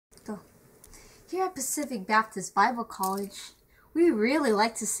Here at Pacific Baptist Bible College, we really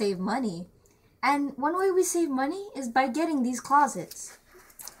like to save money. And one way we save money is by getting these closets.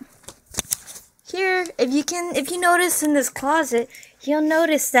 Here, if you notice in this closet, you'll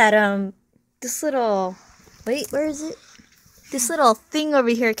notice that this little, wait, where is it? This little thing over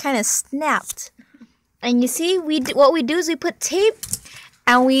here kind of snapped. And you see, what we do is we put tape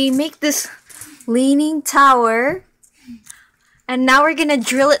and we make this leaning tower. And now we're gonna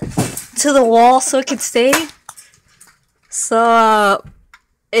drill it to the wall so it can stay. So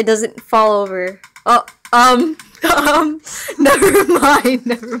it doesn't fall over. Oh,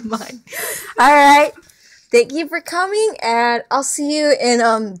 never mind. Alright. Thank you for coming, and I'll see you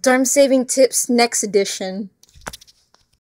in dorm saving tips next edition.